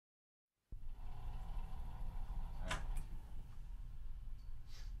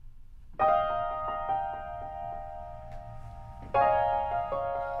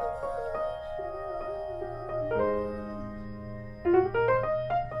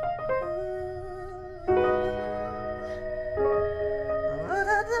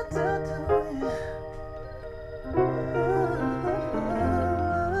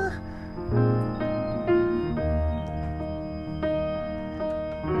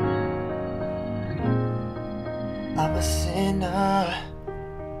I'm a sinner,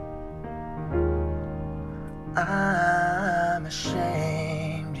 I'm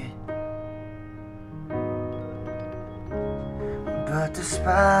ashamed, but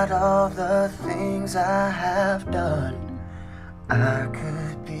despite all the things I have done, I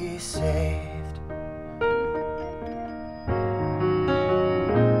could be saved.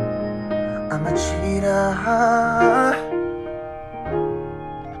 I'm a cheater,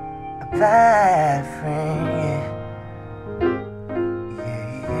 a bad friend, yeah.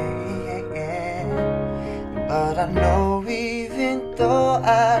 But I know even though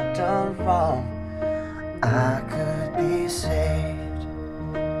I done wrong, I could be saved.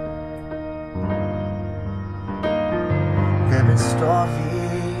 There've been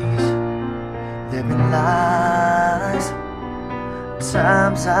stories, there've been lies,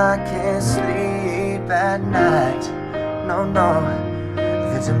 times I can't sleep at night. No,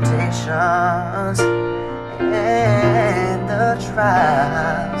 the temptations and the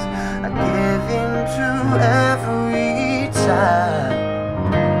trials I give into every time.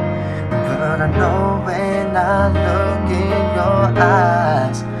 But I know when I look in your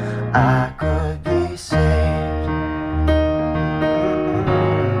eyes, I could be saved.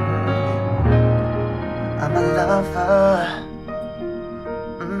 I'm a lover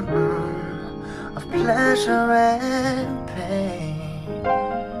of pleasure and pain.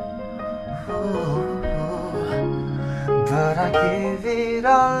 Ooh. But I give it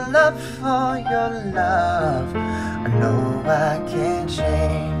all up for your love. I know I can't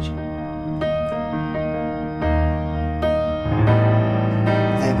change.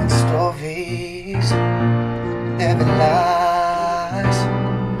 There've been stories, there've been lies,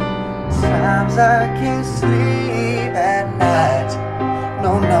 times I can't sleep at night.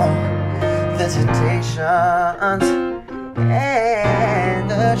 No, the temptations and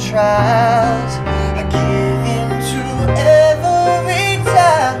the trials I give into every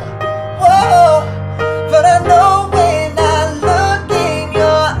time. Whoa, but I know when I look in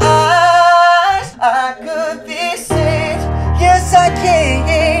your eyes, I could be saved. Yes, I can,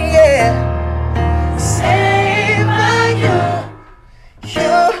 yeah. Saved by you,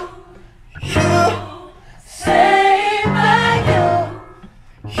 saved by you,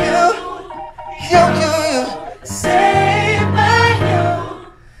 saved by you,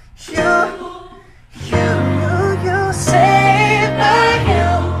 saved by you.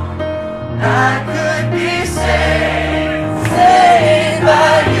 I could be saved, saved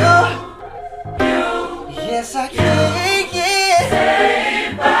by you. Yes, I can, yeah.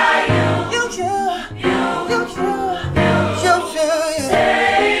 Saved by you. You.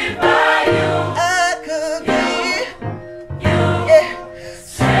 Saved by you. I could be, yeah.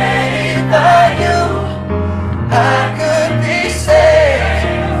 Saved by you. I could be saved.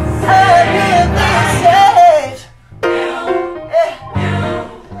 I could be saved.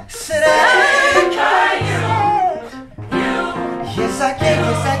 Said I could be saved. Yes, I can.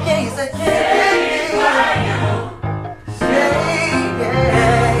 Yes, I can. Yes, I can. Saved, yeah.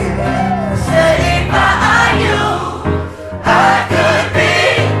 Saved by you. I could be.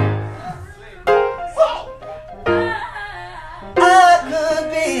 I could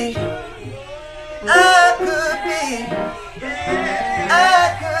be. I could be, I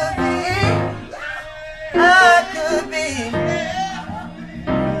could be, I could be,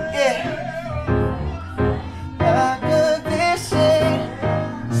 yeah. I could be saved,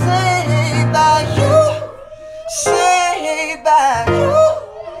 saved by you, saved by you,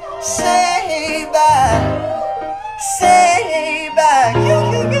 saved.